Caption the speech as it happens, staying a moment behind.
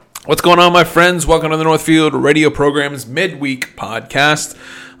What's going on, my friends? Welcome to the Northfield Radio Program's Midweek Podcast.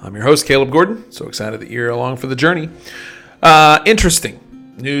 I'm your host, Caleb Gordon. So excited that you're along for the journey.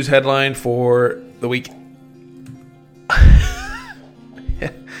 Interesting news headline for the week.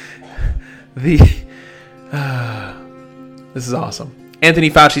 This is awesome. Anthony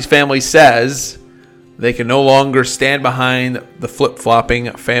Fauci's family says they can no longer stand behind the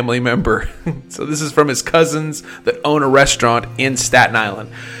flip-flopping family member. So this is from his cousins that own a restaurant in Staten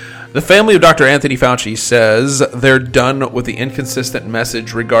Island. The family of Dr. Anthony Fauci says they're done with the inconsistent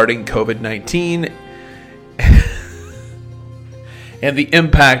message regarding COVID-19 and the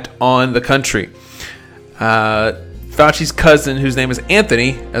impact on the country. Fauci's cousin, whose name is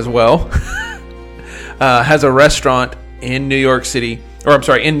Anthony as well, has a restaurant in New York,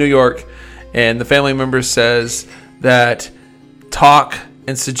 and the family member says that talk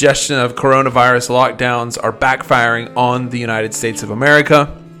and suggestion of coronavirus lockdowns are backfiring on the United States of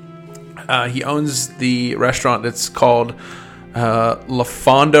America. He owns the restaurant that's called La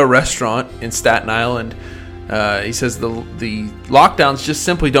Fonda Restaurant in Staten Island. He says the lockdowns just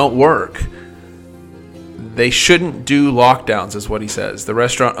simply don't work. They shouldn't do lockdowns, is what he says. The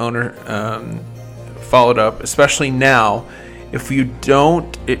restaurant owner followed up, especially now, if you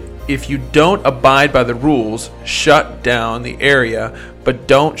don't abide by the rules, shut down the area, but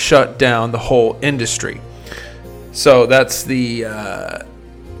don't shut down the whole industry. So that's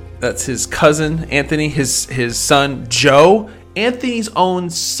his cousin Anthony, his son Joe. Anthony's own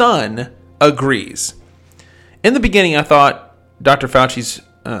son agrees. In the beginning, I thought Dr. Fauci's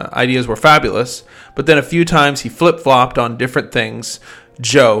ideas were fabulous, but then a few times he flip-flopped on different things.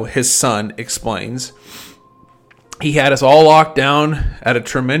 Joe, his son, explains. He had us all locked down at a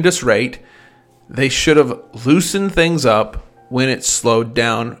tremendous rate. They should have loosened things up when it slowed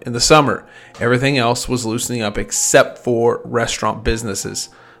down in the summer. Everything else was loosening up except for restaurant businesses.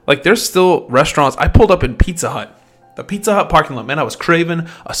 Like, there's still restaurants. I pulled up in Pizza Hut. The Pizza Hut parking lot. Man, I was craving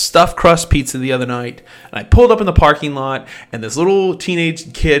a stuffed crust pizza the other night. And I pulled up in the parking lot, and this little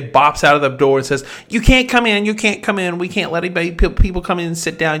teenage kid bops out of the door and says, "You can't come in. You can't come in. We can't let anybody, people come in and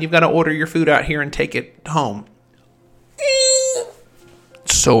sit down. You've got to order your food out here and take it home."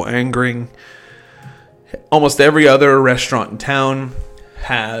 So angering. Almost every other restaurant in town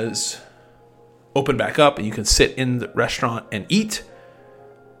has opened back up, and you can sit in the restaurant and eat.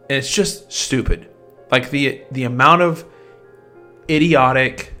 And it's just stupid. Like the amount of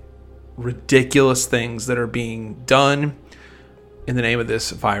idiotic, ridiculous things that are being done in the name of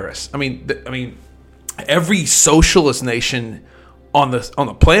this virus. I mean, every socialist nation on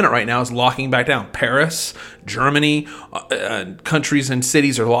the planet right now is locking back down. Paris, Germany, countries and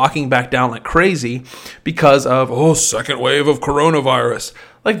cities are locking back down like crazy because of second wave of coronavirus.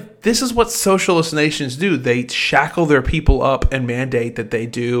 Like, this is what socialist nations do. They shackle their people up and mandate that they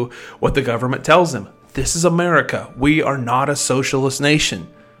do what the government tells them. This is America. We are not a socialist nation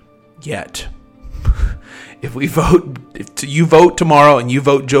yet. If you vote tomorrow and you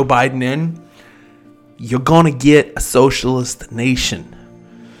vote Joe Biden in, you're going to get a socialist nation.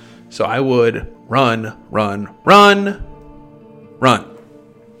 So I would run,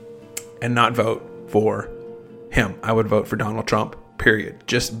 and not vote for him. I would vote for Donald Trump, period.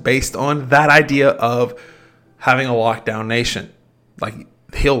 Just based on that idea of having a lockdown nation. Like,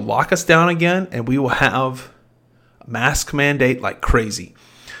 he'll lock us down again, and we will have a mask mandate like crazy.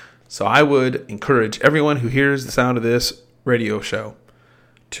 So I would encourage everyone who hears the sound of this radio show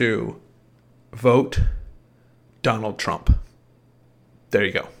to vote Donald Trump. There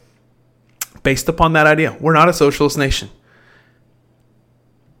you go. Based upon that idea, we're not a socialist nation.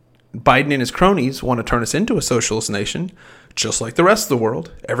 Biden and his cronies want to turn us into a socialist nation, just like the rest of the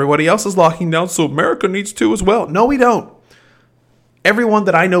world. Everybody else is locking down, so America needs to as well. No, we don't. Everyone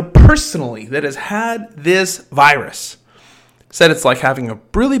that I know personally that has had this virus said it's like having a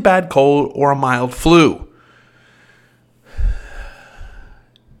really bad cold or a mild flu.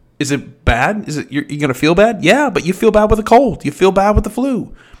 Is it bad? You're going to feel bad? Yeah, but you feel bad with a cold. You feel bad with the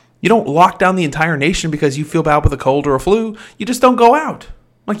flu. You don't lock down the entire nation because you feel bad with a cold or a flu. You just don't go out.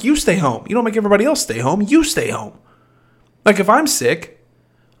 Like, you stay home. You don't make everybody else stay home. You stay home. Like, if I'm sick,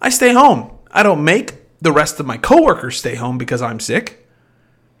 I stay home. I don't make the rest of my coworkers stay home because I'm sick.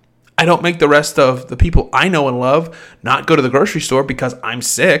 I don't make the rest of the people I know and love not go to the grocery store because I'm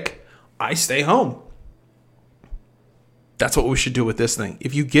sick. I stay home. That's what we should do with this thing.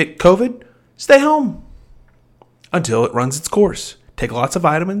 If you get COVID, stay home until it runs its course. Take lots of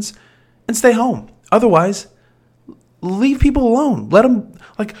vitamins and stay home. Otherwise, leave people alone. Let them,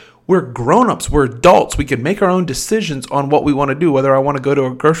 we're grown-ups. We're adults. We can make our own decisions on what we want to do, whether I want to go to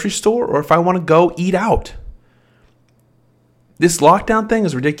a grocery store or if I want to go eat out. This lockdown thing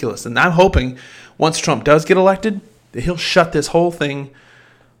is ridiculous. And I'm hoping once Trump does get elected, that he'll shut this whole thing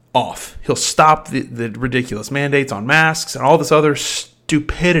off. He'll stop the ridiculous mandates on masks and all this other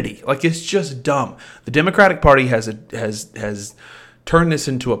stupidity. Like, it's just dumb. The Democratic Party has turned this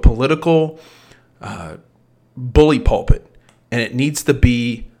into a political bully pulpit, and it needs to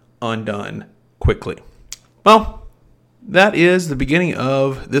be undone quickly. Well, that is the beginning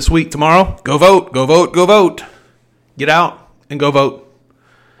of this week. Tomorrow, go vote, go vote, go vote. Get out and go vote.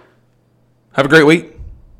 Have a great week.